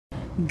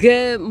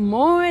Good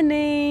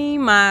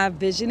morning, my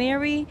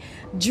visionary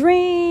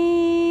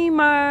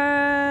dreamers.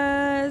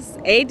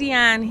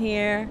 Adion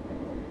here.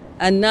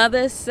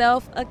 Another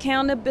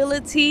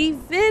self-accountability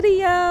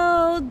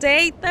video.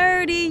 Day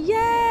 30.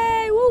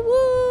 Yay! Woo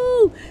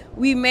woo!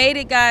 We made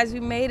it, guys. We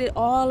made it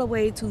all the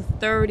way to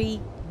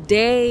 30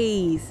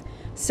 days.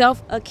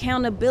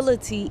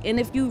 Self-accountability.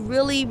 And if you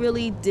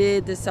really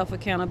did the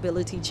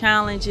self-accountability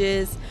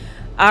challenges,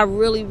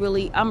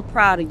 I'm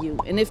proud of you.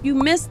 And if you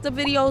missed the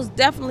videos,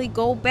 definitely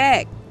go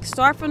back.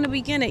 Start from the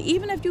beginning,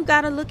 even if you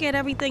got to look at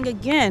everything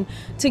again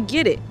to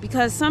get it,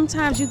 because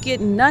sometimes you get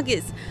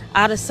nuggets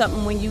out of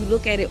something when you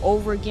look at it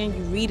over again,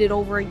 you read it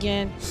over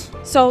again.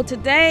 So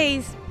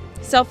today's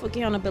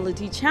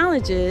self-accountability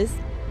challenges,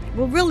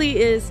 well, really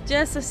is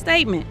just a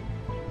statement.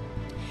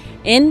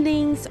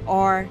 Endings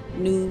are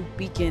new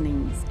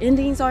beginnings.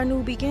 Endings are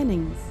new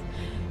beginnings.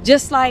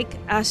 Just like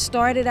I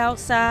started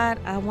outside,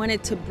 I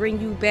wanted to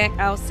bring you back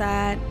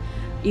outside,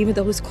 even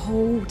though it's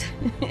cold.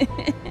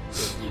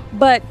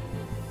 But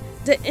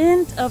the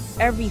end of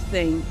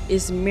everything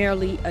is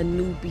merely a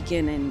new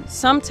beginning.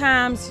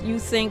 Sometimes you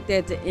think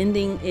that the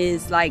ending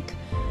is like,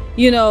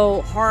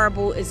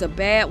 horrible, is a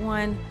bad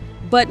one.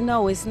 But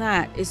no, it's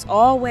not. It's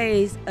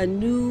always a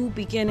new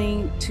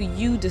beginning to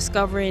you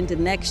discovering the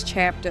next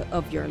chapter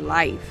of your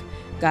life,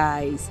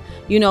 guys.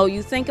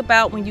 You think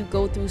about when you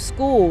go through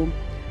school.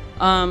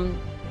 The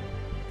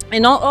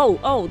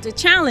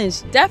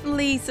challenge,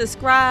 definitely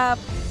subscribe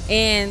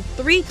and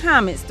three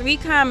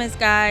comments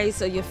guys,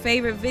 so your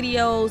favorite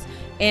videos,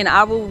 and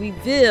I will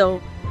reveal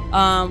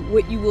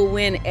what you will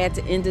win at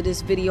the end of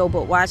this video.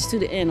 But watch to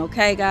the end,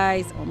 okay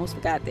guys? Almost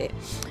forgot that.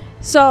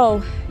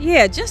 So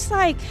yeah, just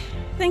like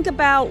think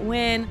about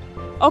when,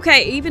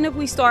 even if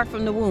we start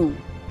from the womb,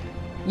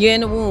 you're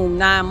in the womb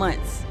 9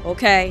 months,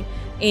 okay,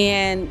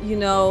 and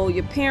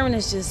your parent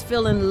is just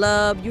feeling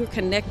love, you're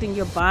connecting,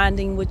 you're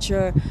bonding with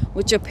your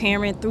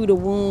parent through the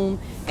womb,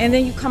 and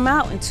then you come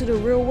out into the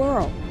real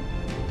world.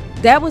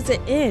 That was the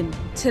end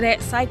to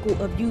that cycle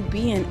of you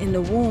being in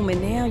the womb,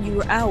 and now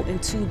you're out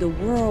into the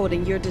world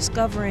and you're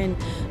discovering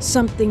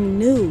something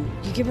new.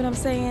 You get what I'm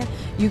saying?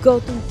 You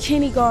go through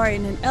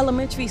kindergarten and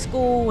elementary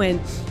school,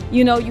 and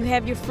you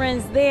have your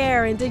friends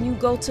there, and then you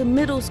go to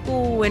middle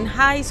school and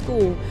high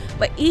school.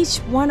 But each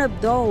one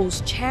of those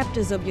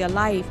chapters of your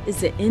life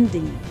is an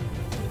ending,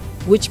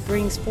 which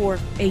brings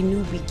forth a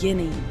new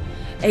beginning,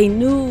 a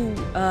new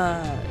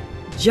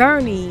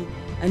journey,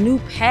 a new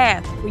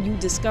path for you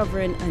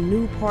discovering a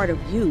new part of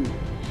you.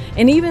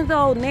 And even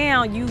though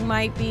now you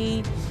might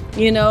be,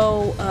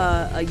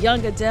 a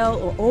young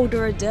adult or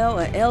older adult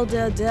or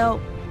elder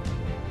adult,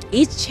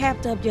 each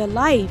chapter of your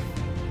life,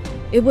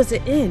 it was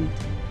an end,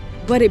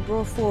 but it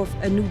brought forth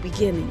a new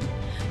beginning.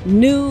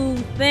 New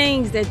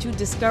things that you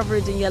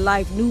discovered in your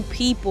life, new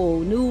people,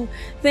 new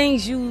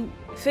things you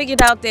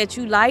figured out that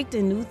you liked,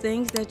 and new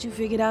things that you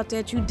figured out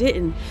that you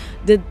didn't.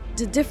 The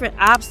different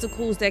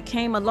obstacles that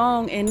came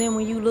along, and then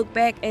when you look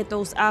back at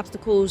those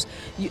obstacles,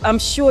 I'm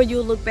sure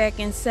you'll look back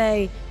and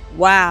say,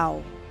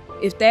 wow,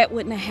 if that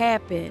wouldn't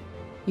have happened,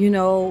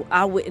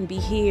 I wouldn't be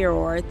here,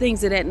 or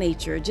things of that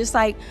nature. Just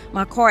like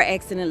my car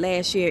accident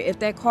last year. If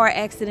that car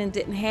accident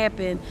didn't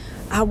happen,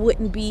 I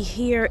wouldn't be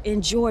here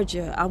in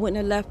Georgia. I wouldn't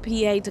have left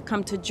PA to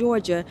come to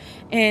Georgia,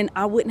 and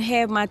I wouldn't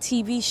have my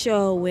TV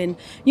show. And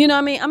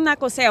I'm not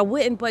gonna say I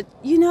wouldn't, but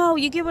you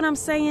get what I'm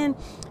saying?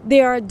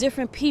 There are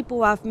different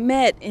people I've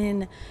met,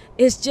 and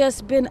it's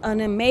just been an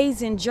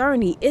amazing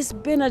journey. It's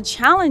been a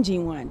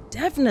challenging one,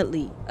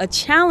 definitely a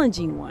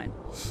challenging one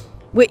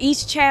with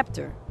each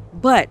chapter,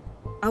 but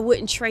I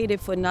wouldn't trade it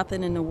for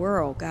nothing in the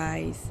world,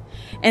 guys.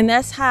 And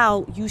that's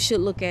how you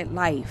should look at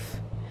life.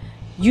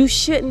 You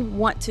shouldn't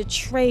want to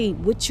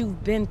trade what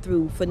you've been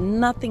through for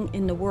nothing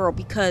in the world,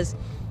 because,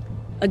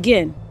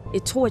 again,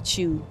 it taught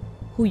you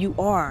who you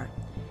are.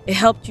 It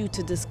helped you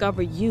to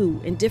discover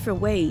you in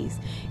different ways.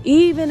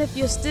 Even if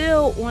you're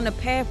still on a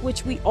path,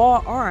 which we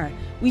all are,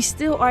 we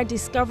still are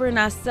discovering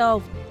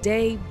ourselves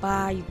day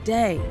by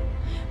day.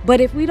 But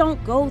if we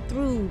don't go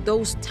through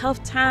those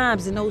tough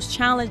times and those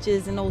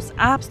challenges and those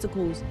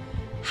obstacles,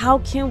 how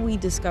can we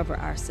discover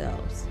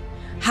ourselves?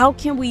 How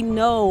can we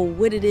know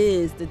what it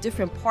is, the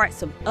different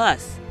parts of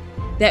us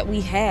that we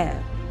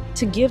have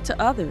to give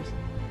to others,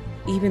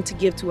 even to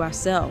give to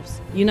ourselves?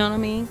 You know what I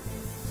mean?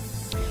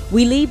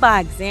 We lead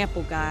by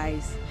example,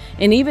 guys.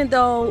 And even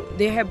though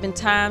there have been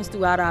times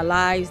throughout our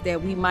lives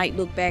that we might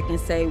look back and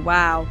say,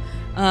 wow,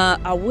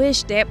 I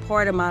wish that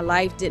part of my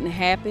life didn't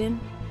happen,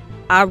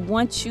 I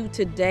want you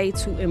today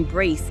to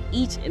embrace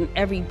each and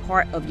every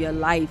part of your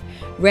life,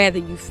 whether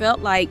you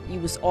felt like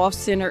you was off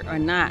center or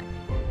not.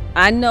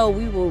 I know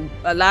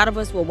a lot of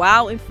us were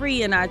wild and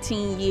free in our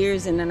teen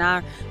years and in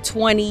our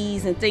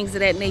 20s and things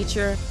of that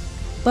nature,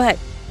 but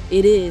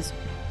it is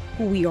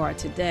who we are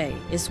today.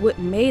 It's what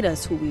made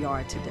us who we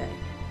are today.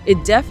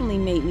 It definitely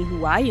made me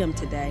who I am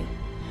today.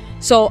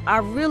 So I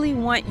really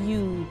want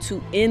you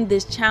to end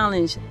this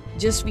challenge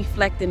just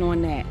reflecting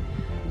on that.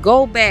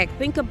 Go back,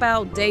 think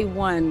about day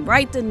one,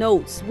 write the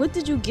notes. What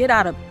did you get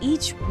out of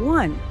each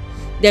one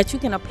that you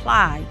can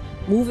apply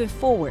moving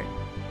forward?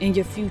 in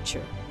your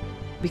future,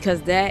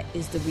 because that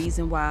is the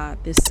reason why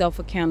this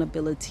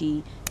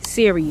self-accountability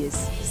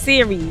series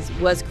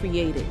was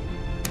created.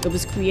 It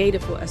was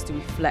created for us to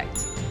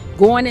reflect.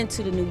 Going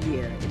into the new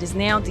year, it is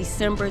now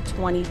December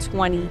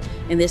 2020,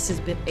 and this has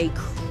been a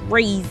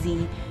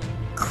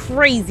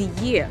crazy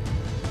year.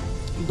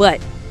 But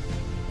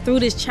through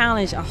this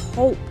challenge, I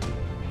hope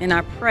and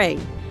I pray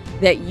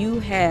that you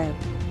have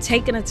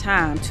taken the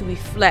time to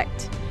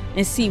reflect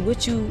and see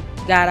what you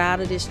got out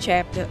of this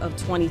chapter of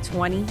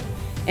 2020,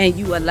 and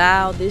you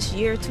allow this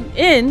year to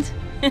end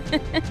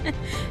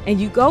and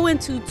you go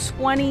into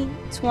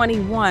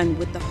 2021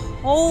 with a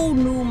whole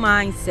new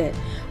mindset,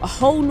 a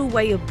whole new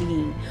way of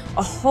being,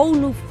 a whole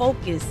new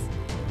focus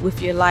with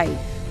your life,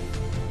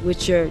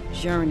 with your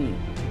journey,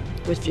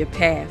 with your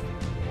path,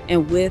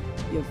 and with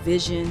your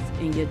visions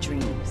and your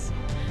dreams.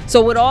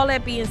 So with all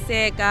that being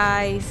said,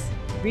 guys,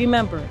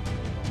 remember,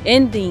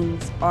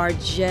 endings are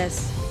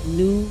just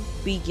new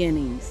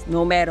beginnings,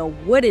 no matter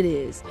what it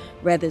is,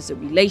 whether it's a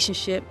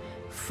relationship,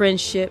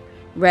 friendship,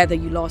 whether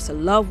you lost a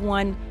loved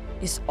one.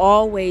 It's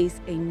always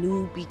a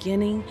new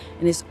beginning,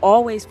 and it's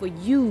always for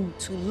you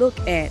to look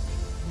at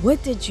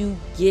what did you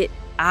get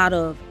out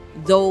of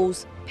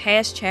those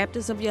past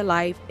chapters of your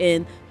life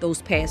and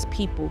those past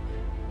people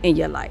in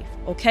your life.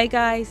 Okay,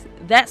 guys,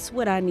 that's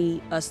what I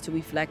need us to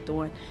reflect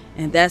on,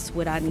 and that's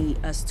what I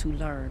need us to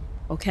learn.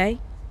 Okay,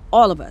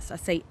 all of us. I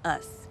say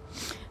us.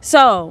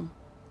 So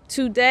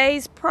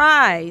today's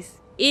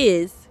prize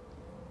is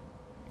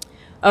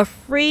a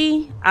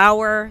free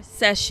hour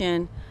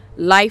session,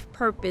 life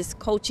purpose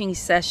coaching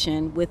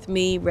session with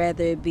me,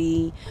 whether it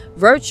be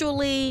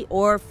virtually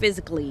or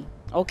physically.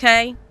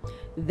 Okay,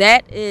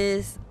 that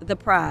is the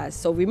prize.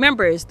 So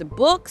remember, it's the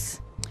books,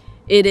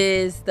 it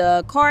is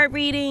the card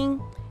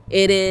reading,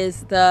 it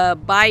is the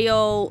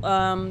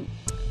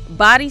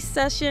body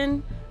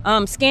session,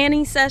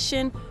 scanning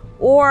session,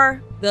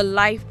 or the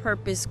life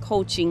purpose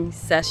coaching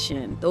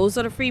session. Those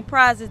are the free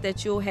prizes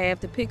that you'll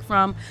have to pick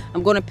from.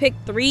 I'm going to pick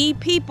 3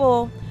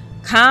 people,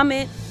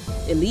 comment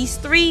at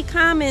least 3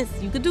 comments.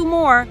 You could do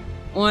more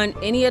on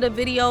any of the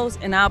videos,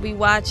 and I'll be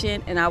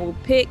watching, and I will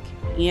pick,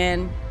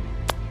 and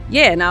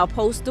yeah, and I'll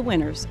post the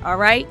winners. All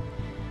right,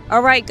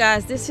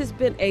 guys, this has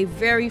been a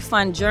very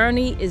fun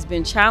journey. It's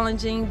been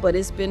challenging, but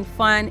it's been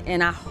fun,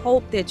 and I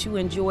hope that you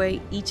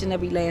enjoy each and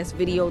every last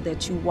video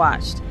that you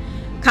watched.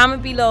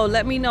 Comment below,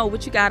 let me know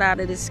what you got out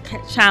of this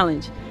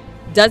challenge.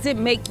 Does it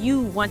make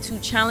you want to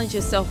challenge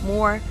yourself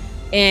more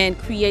and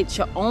create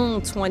your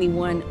own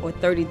 21 or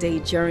 30-day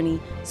journey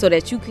so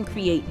that you can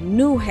create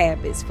new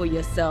habits for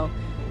yourself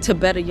to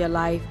better your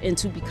life and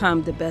to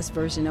become the best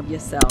version of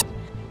yourself?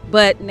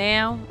 But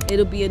now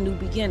it'll be a new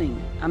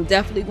beginning. I'm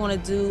definitely going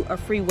to do a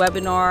free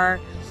webinar.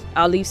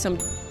 I'll leave some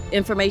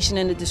information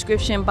in the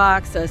description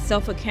box, a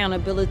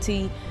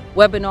self-accountability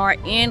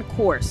webinar and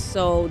course.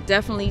 So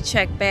definitely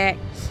check back.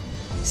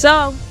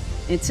 So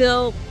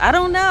until, I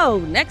don't know,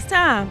 next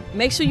time,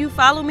 make sure you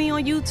follow me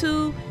on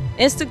YouTube,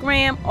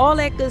 Instagram, all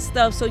that good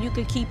stuff, so you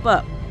can keep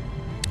up.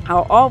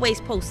 I'll always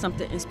post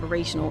something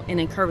inspirational and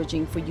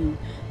encouraging for you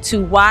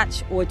to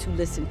watch or to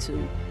listen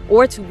to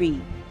or to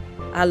read.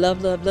 I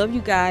love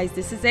you guys.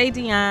 This is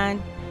Adion,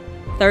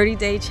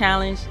 30-day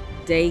challenge,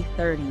 day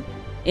 30.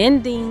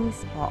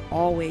 Endings are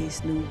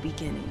always new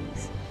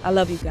beginnings. I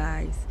love you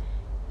guys.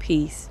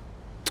 Peace.